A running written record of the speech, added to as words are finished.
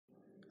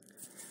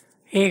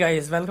Hey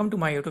guys, welcome to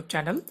my YouTube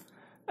channel.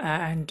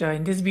 And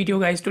in this video,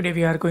 guys, today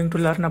we are going to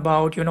learn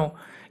about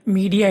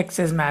media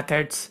access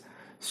methods.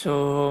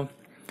 So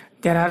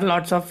there are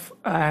lots of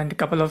and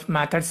couple of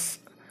methods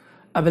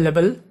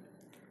available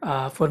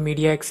for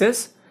media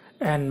access.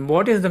 And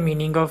what is the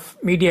meaning of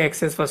media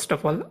access? First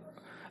of all,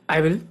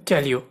 I will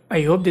tell you.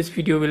 I hope this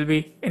video will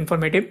be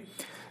informative.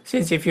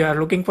 Since if you are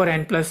looking for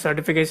N+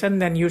 certification,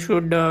 then you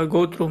should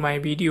go through my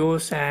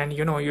videos and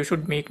you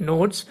should make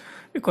notes,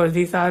 because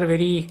these are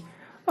very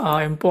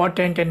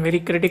important and very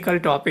critical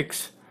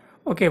topics.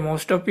 Okay,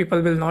 most of people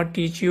will not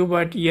teach you,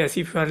 but yes,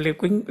 if you are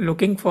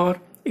looking for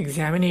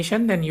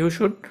examination, then you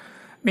should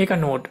make a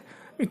note,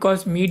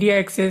 because media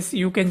access,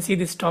 you can see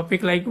this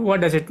topic like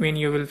what does it mean,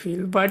 you will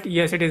feel, but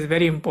yes, it is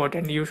very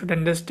important. You should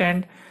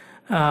understand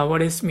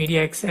what is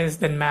media access,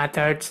 then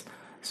methods.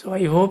 So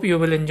I hope you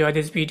will enjoy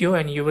this video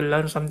and you will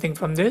learn something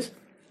from this.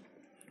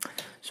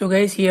 So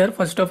guys, here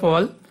first of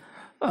all,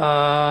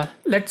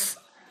 let's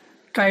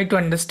try to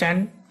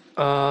understand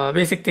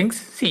basic things.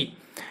 See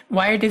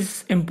why it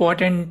is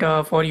important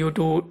for you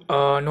to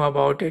know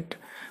about it.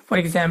 For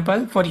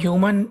example, for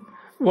human,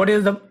 what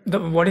is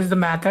the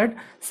method?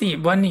 See,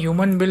 one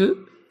human will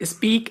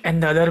speak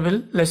and the other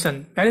will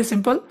listen. Very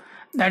simple.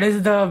 That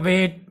is the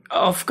way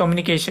of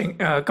communication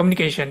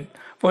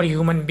for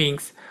human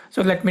beings.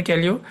 So let me tell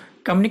you,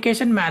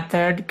 communication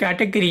method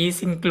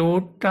categories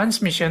include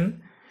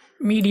transmission,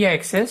 media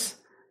access,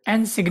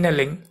 and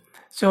signaling.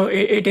 So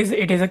it is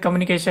a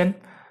communication,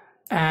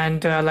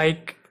 and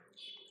like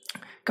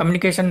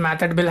communication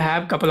method will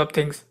have couple of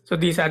things. So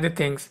these are the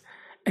things,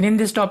 and in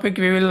this topic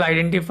we will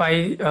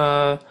identify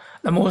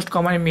the most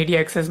common media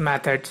access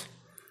methods.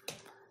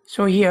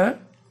 So here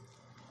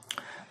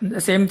the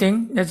same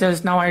thing that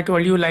just now I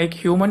told you, like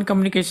human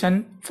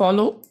communication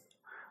follow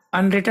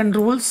unwritten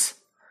rules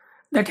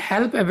that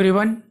help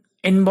everyone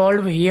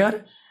involved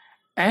hear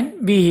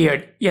and be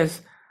heard.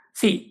 Yes,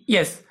 see,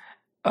 yes,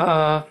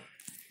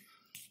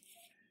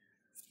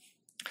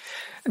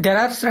 there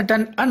are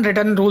certain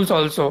unwritten rules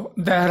also.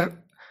 There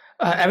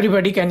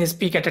everybody can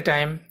speak at a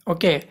time.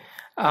 Okay,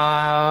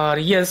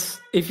 yes,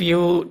 if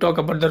you talk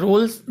about the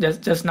rules,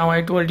 just now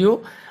I told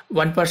you,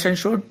 one person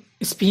should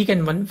speak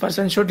and one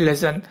person should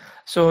listen.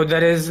 So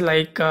there is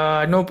like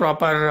no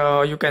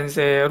proper you can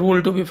say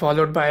rule to be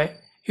followed by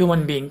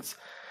human beings.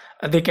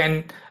 They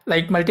can,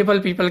 like,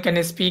 multiple people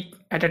can speak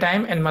at a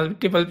time and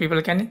multiple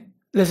people can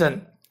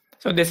listen.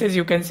 So this is,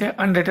 you can say,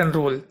 unwritten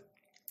rule.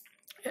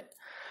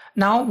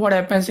 Now what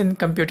happens in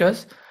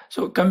computers?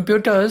 So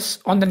computers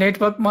on the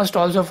network must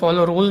also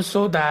follow rules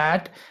so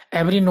that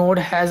every node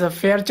has a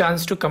fair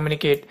chance to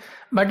communicate.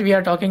 But we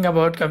are talking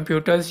about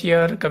computers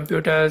here,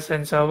 computers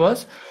and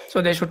servers,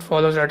 so they should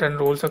follow certain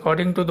rules.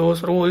 According to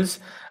those rules,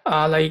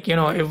 like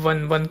if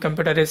one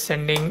computer is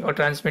sending or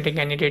transmitting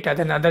any data,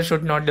 then other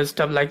should not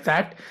disturb, like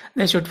that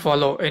they should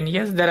follow. And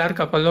yes, there are a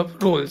couple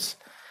of rules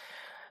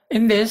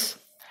in this.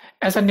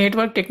 As a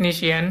network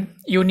technician,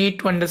 you need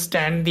to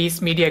understand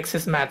these media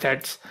access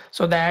methods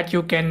so that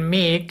you can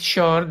make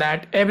sure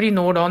that every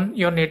node on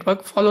your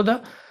network follow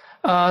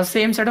the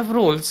same set of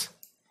rules.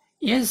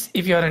 Yes,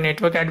 if you are a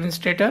network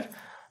administrator,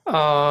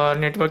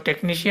 network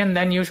technician,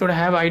 then you should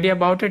have idea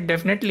about it,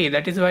 definitely.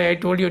 That is why I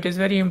told you it is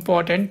very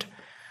important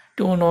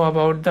to know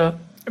about the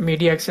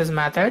media access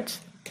methods.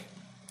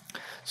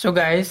 So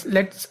guys,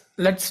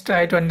 let's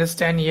try to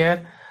understand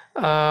here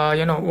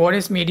what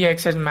is media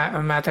access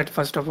method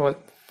first of all.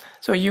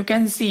 So you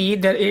can see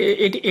that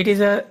it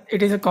is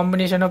a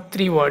combination of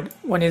three words.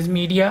 One is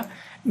media.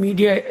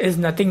 Media is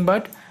nothing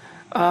but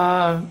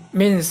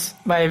means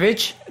by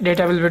which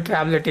data will be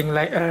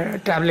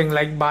traveling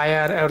like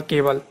wire or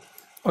cable.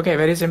 Okay,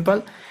 very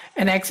simple.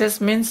 And access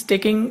means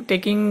taking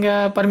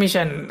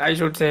permission, I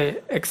should say,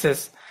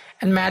 access.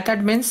 And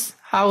method means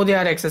how they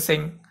are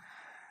accessing.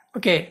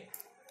 Okay,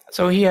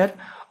 so here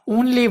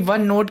only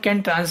one node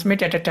can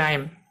transmit at a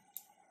time.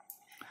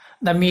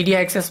 The media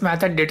access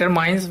method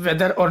determines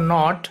whether or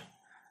not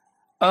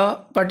a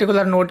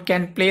particular node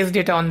can place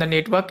data on the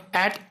network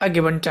at a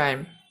given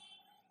time.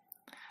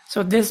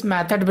 So this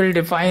method will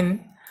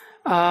define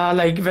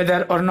like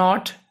whether or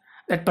not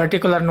that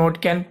particular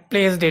node can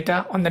place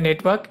data on the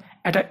network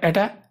at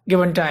a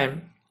given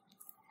time.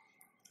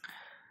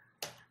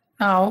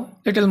 Now,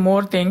 little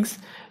more things.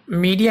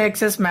 Media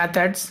access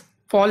methods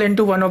fall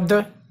into one of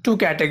the two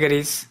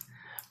categories,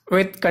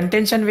 with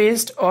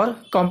contention-based or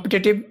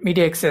competitive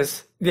media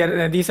access.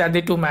 These are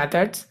the two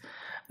methods.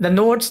 The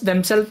nodes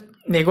themselves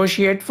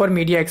negotiate for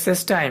media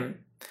access time.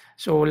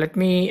 So let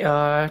me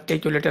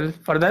take you a little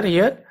further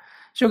here.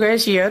 So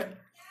guys, here,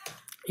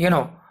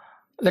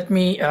 let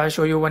me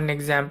show you one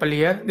example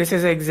here. This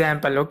is an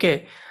example.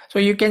 Okay, so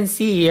you can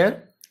see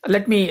here.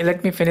 Let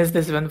me finish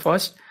this one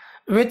first.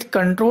 With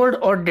controlled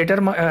or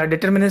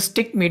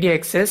deterministic media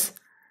access,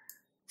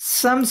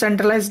 some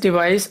centralized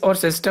device or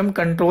system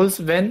controls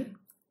when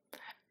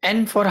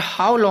and for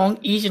how long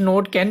each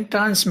node can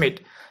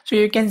transmit. So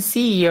you can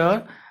see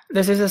here,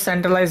 this is a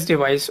centralized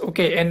device.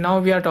 Okay, and now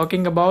we are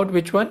talking about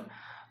which one?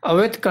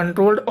 With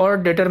controlled or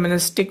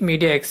deterministic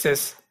media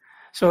access.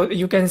 So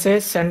you can say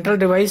central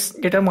device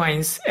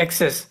determines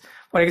access.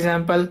 For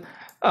example,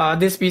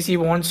 this PC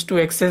wants to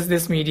access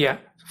this media.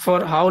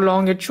 For how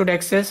long it should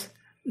access,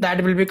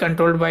 that will be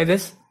controlled by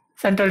this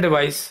central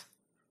device.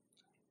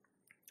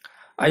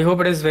 I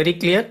hope it is very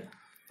clear.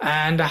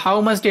 And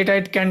how much data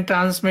it can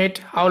transmit,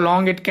 how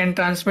long it can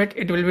transmit,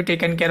 it will be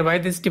taken care by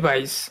this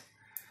device.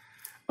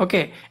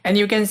 Okay, and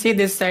you can see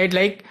this side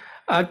like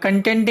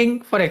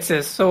contending for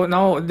access. So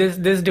now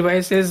this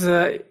device is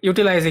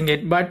utilizing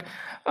it, but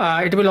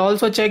it will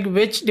also check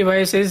which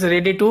device is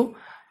ready to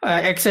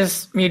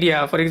access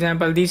media. For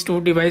example, these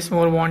two devices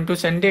more want to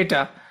send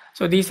data,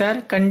 so these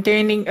are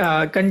contending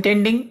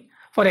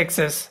for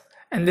access,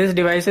 and this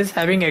device is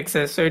having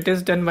access, so it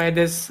is done by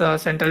this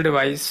central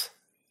device.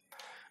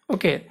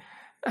 Okay,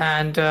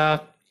 and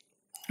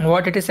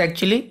what it is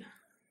actually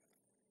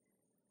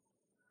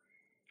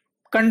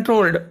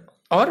controlled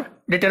or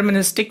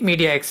deterministic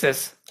media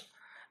access.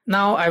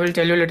 Now I will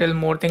tell you a little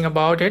more thing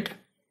about it.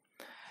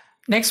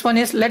 Next one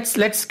is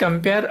let's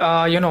compare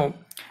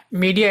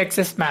media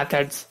access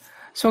methods.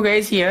 So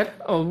guys, here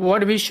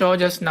what we show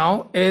just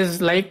now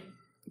is like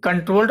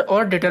controlled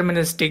or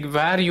deterministic,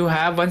 where you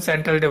have one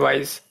central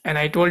device, and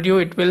I told you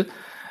it will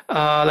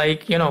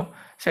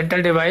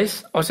central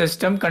device or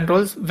system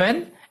controls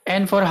when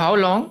and for how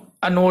long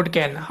a node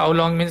can. How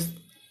long means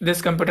this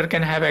computer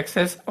can have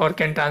access or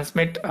can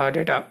transmit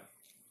data.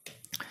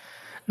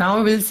 Now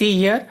we will see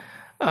here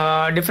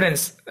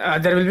difference.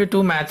 There will be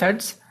two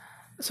methods,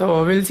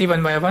 so we'll see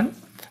one by one.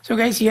 So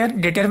guys, here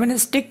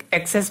deterministic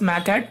access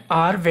method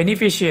are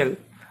beneficial,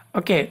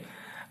 okay,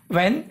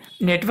 when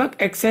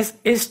network access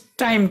is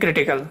time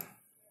critical.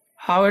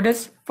 How it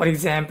is? For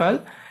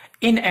example,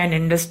 in an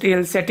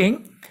industrial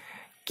setting,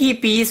 key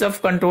piece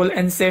of control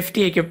and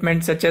safety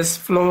equipment such as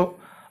flow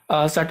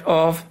shut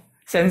off,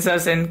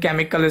 sensors and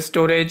chemical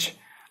storage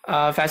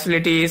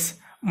facilities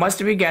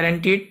must be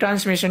guaranteed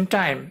transmission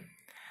time,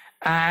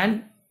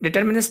 and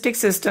deterministic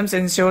systems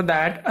ensure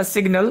that a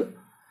signal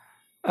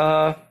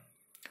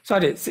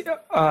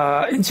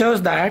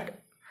ensures that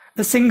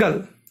the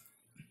single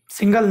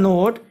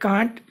node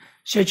can't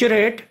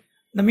saturate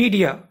the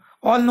media.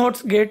 All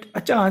nodes get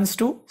a chance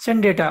to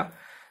send data.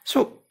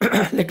 So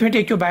let me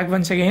take you back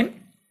once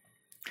again.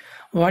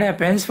 What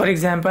happens, for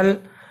example,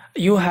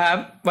 you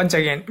have, once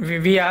again,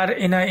 we are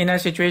in a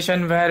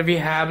situation where we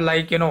have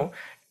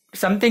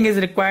something is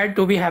required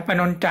to be happen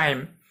on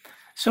time,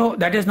 so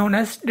that is known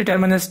as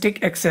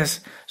deterministic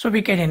access. So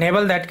we can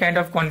enable that kind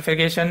of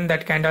configuration,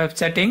 that kind of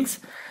settings.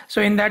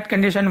 So in that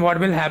condition, what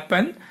will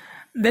happen,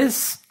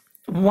 this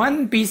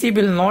one PC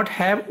will not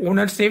have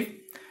ownership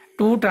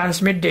to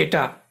transmit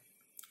data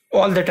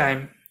all the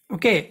time.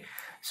 Okay,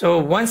 so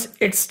once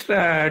its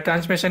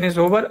transmission is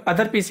over,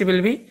 other PC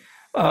will be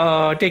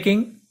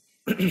taking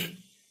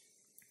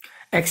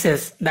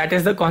access. That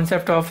is the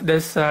concept of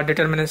this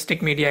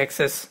deterministic media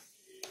access.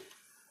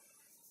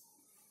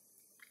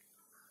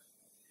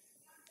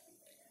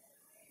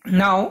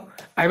 Now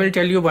I will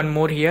tell you one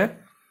more here.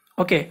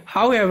 Okay,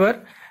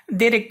 however,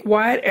 they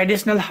require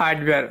additional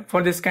hardware.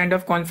 For this kind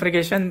of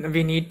configuration,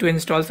 we need to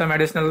install some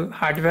additional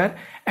hardware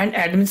and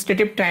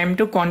administrative time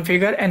to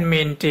configure and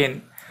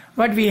maintain.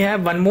 But we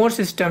have one more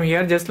system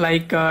here, just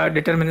like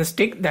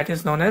deterministic, that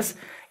is known as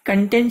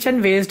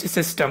contention-based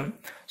system.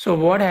 So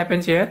what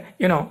happens here,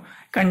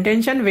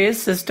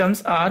 contention-based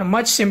systems are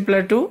much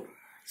simpler to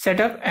set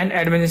up and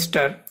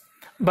administer,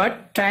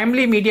 but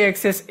timely media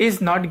access is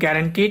not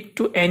guaranteed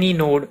to any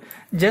node.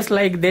 Just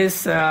like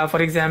this,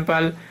 for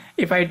example,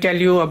 if I tell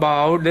you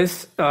about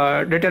this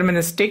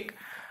deterministic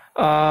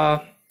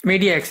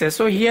media access,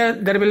 so here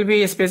there will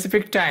be a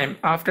specific time.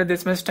 After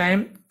this much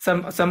time,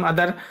 some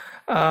other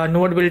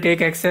node will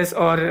take access,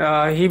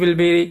 or he will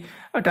be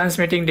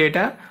transmitting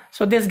data.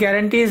 So this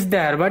guarantee is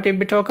there. But if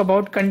we talk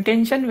about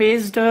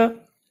contention-based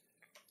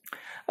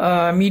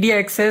media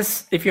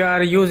access, if you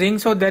are using,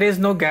 so there is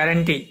no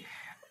guarantee.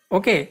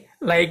 Okay,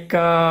 like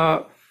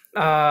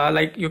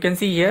you can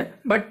see here,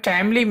 but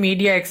timely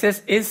media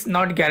access is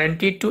not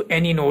guaranteed to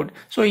any node.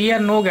 So here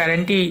no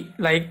guarantee,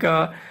 like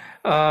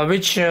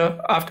which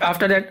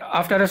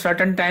after a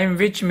certain time,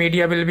 which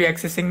media will be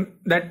accessing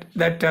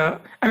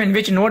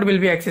which node will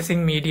be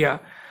accessing media.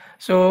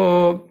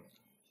 So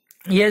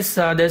yes,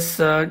 this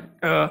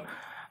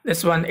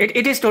one,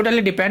 it is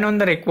totally depend on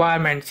the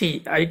requirement.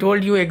 See, I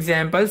told you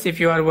examples. If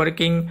you are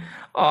working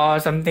or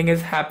something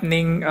is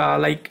happening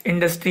like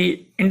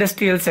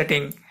industrial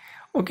setting,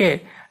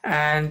 okay,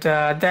 and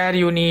there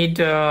you need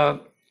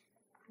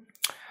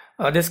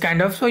this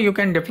kind of, so you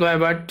can deploy,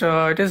 but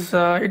it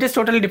is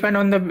totally depend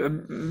on the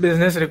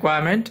business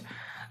requirement.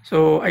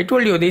 So I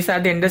told you these are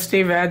the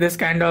industry where this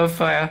kind of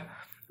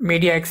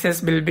media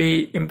access will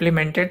be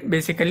implemented.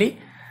 Basically,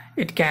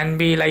 it can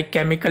be like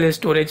chemical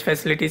storage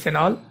facilities and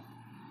all.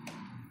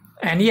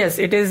 And yes,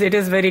 it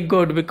is very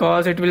good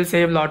because it will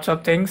save lots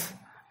of things,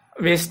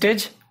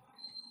 wastage.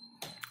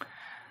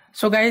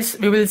 So guys,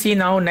 we will see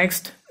now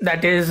next,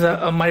 that is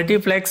a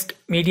multiplexed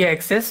media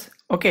access.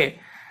 Okay,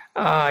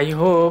 I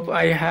hope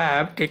I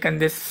have taken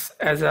this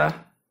as a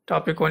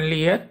topic only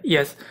here.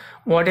 Yes,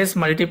 what is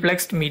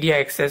multiplexed media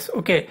access.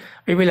 Okay,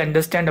 we will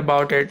understand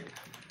about it.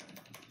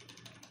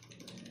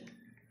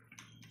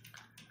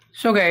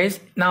 So guys,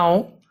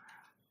 now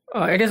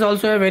it is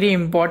also a very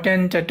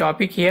important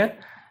topic here,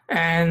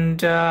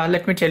 and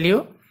let me tell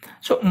you.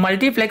 So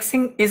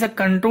multiplexing is a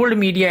controlled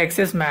media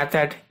access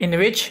method in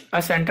which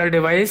a central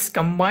device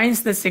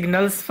combines the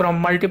signals from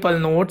multiple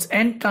nodes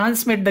and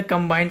transmit the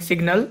combined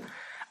signal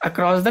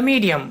across the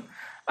medium.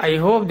 I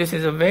hope this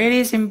is a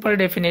very simple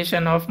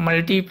definition of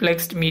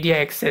multiplexed media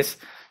access.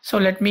 So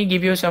let me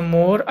give you some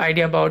more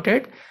idea about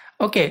it.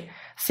 Okay,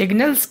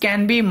 signals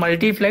can be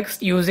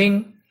multiplexed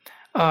using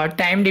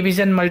time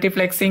division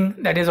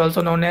multiplexing, that is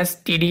also known as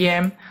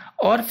TDM,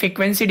 or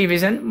frequency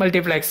division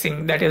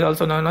multiplexing, that is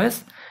also known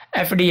as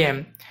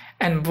FDM,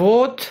 and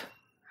both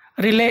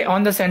rely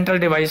on the central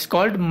device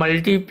called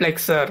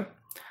multiplexer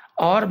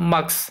or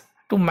MUX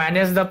to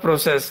manage the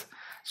process.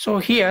 So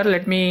here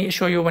let me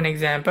show you one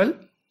example.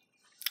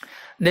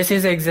 This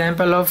is an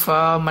example of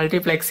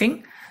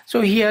multiplexing.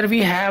 So here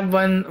we have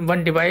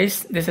one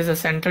device. This is a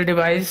central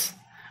device,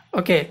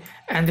 okay,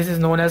 and this is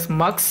known as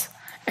MUX,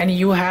 and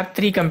you have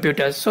 3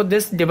 computers. So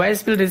this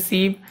device will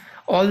receive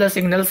all the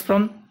signals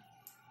from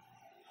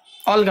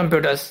all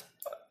computers.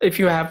 If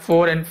you have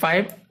 4 and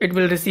 5, it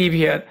will receive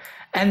here,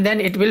 and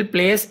then it will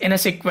place in a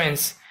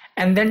sequence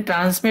and then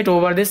transmit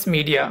over this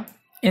media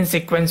in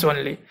sequence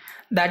only.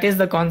 That is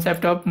the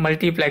concept of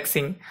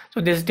multiplexing.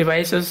 So this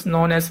device is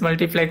known as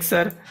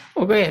multiplexer,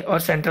 okay, or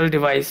central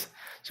device.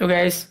 So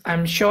guys,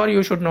 I'm sure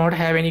you should not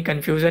have any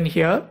confusion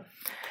here.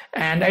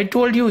 And I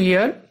told you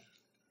here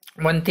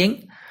one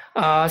thing,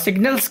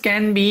 signals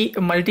can be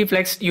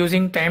multiplexed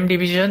using time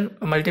division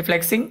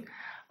multiplexing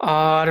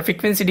or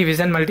frequency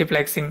division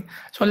multiplexing.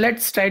 So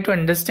let's try to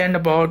understand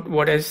about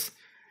what is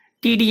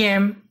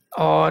TDM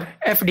or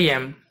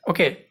FDM.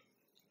 Okay,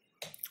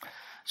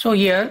 so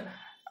here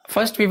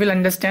first we will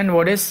understand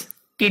what is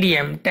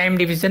TDM, time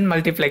division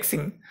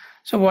multiplexing.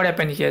 So what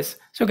happens here?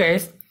 So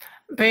guys,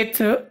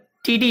 with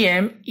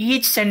TDM,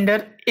 each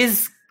sender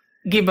is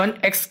given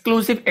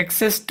exclusive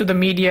access to the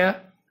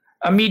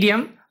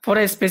medium for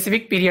a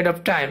specific period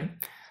of time.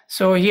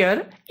 So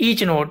here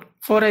each node,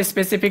 for a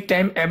specific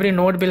time, every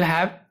node will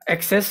have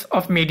access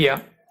of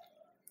media.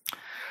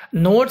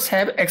 Nodes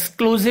have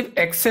exclusive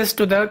access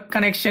to the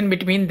connection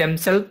between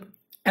themselves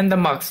and the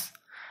MUX.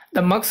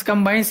 The MUX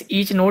combines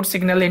each node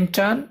signal in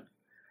turn,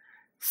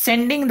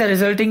 sending the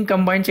resulting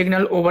combined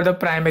signal over the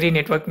primary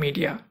network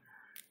media.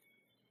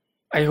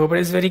 I hope it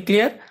is very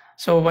clear.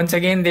 So once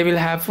again, they will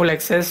have full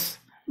access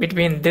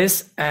between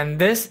this and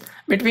this,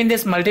 between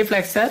this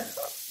multiplexer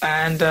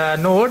and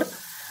node,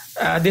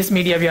 this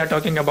media we are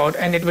talking about,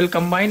 and it will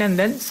combine and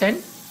then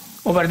send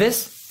over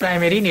this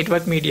primary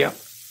network media.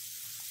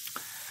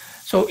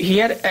 So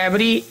here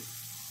every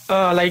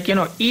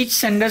each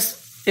sender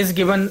is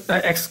given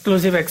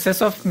exclusive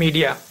access of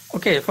media,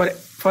 okay,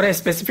 for a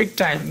specific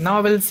time.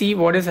 Now we'll see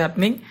what is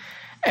happening.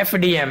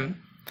 FDM,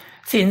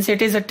 since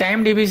it is a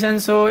time division,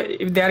 so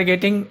if they are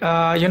getting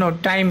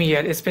time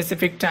here, a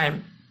specific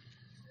time.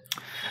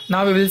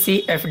 Now we will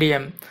see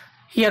FDM.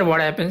 Here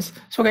what happens?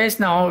 So guys,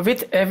 now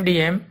with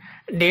FDM,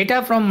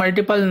 data from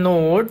multiple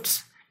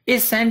nodes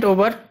is sent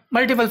over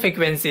multiple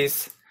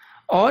frequencies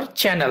or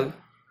channel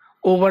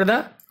over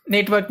the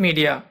network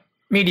medium,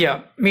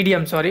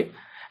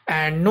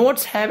 and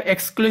nodes have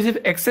exclusive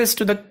access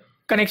to the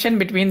connection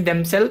between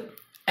themselves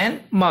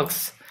and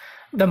MUX.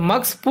 The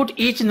MUX put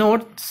each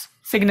node's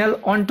signal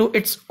onto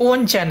its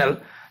own channel.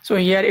 So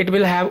here it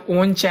will have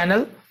own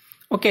channel,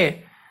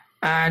 okay,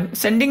 and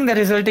sending the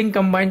resulting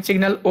combined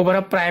signal over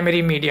a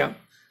primary medium.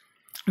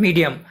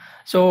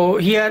 So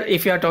here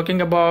if you are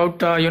talking about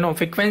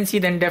frequency,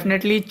 then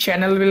definitely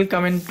channel will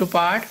come into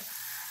part,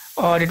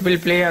 or it will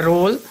play a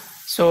role.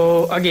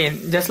 So again,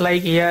 just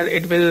like here,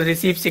 it will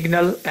receive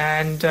signal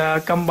and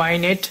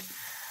combine it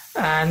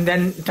and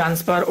then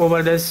transfer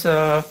over this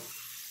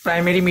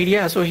primary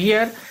media. So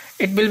here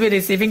it will be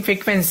receiving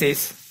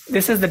frequencies.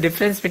 This is the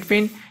difference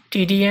between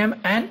TDM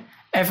and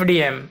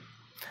FDM.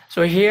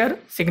 So here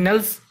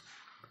signals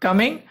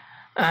coming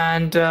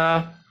and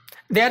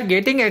they are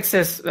getting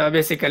access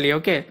basically,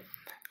 okay,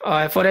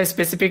 for a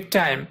specific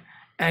time,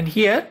 and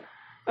here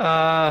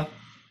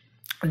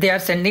they are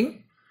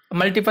sending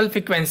multiple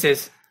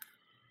frequencies.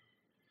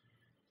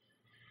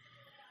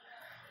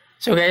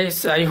 So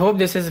guys, I hope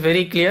this is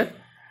very clear.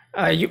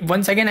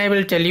 Once again I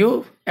will tell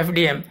you,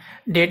 FDM,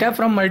 data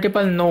from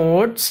multiple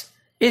nodes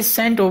is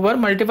sent over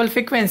multiple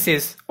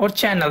frequencies or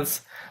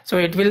channels.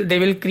 So they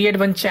will create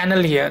one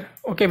channel here,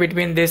 okay,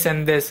 between this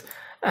and this,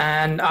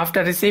 and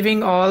after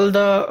receiving all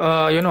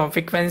the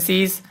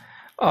frequencies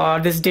or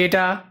this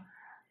data,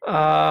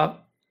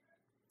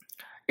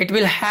 it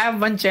will have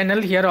one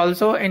channel here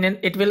also, and then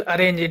it will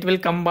arrange, it will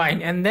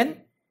combine and then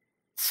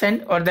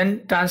send or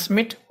then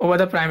transmit over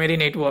the primary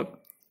network.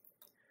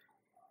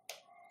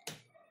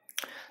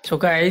 So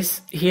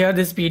guys, here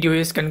this video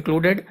is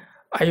concluded.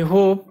 I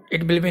hope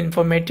it will be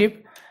informative,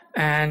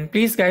 and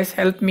please guys,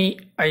 help me.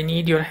 I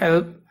need your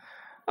help.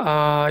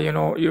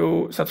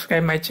 You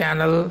subscribe my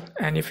channel,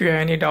 and if you have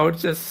any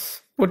doubts,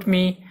 just put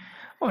me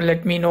or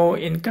let me know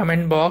in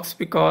comment box,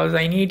 because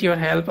I need your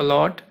help a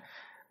lot.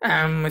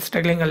 I'm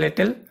struggling a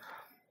little,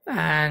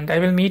 and I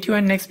will meet you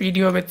in next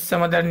video with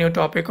some other new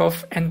topic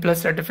of N+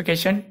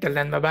 certification. Till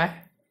then, bye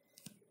bye.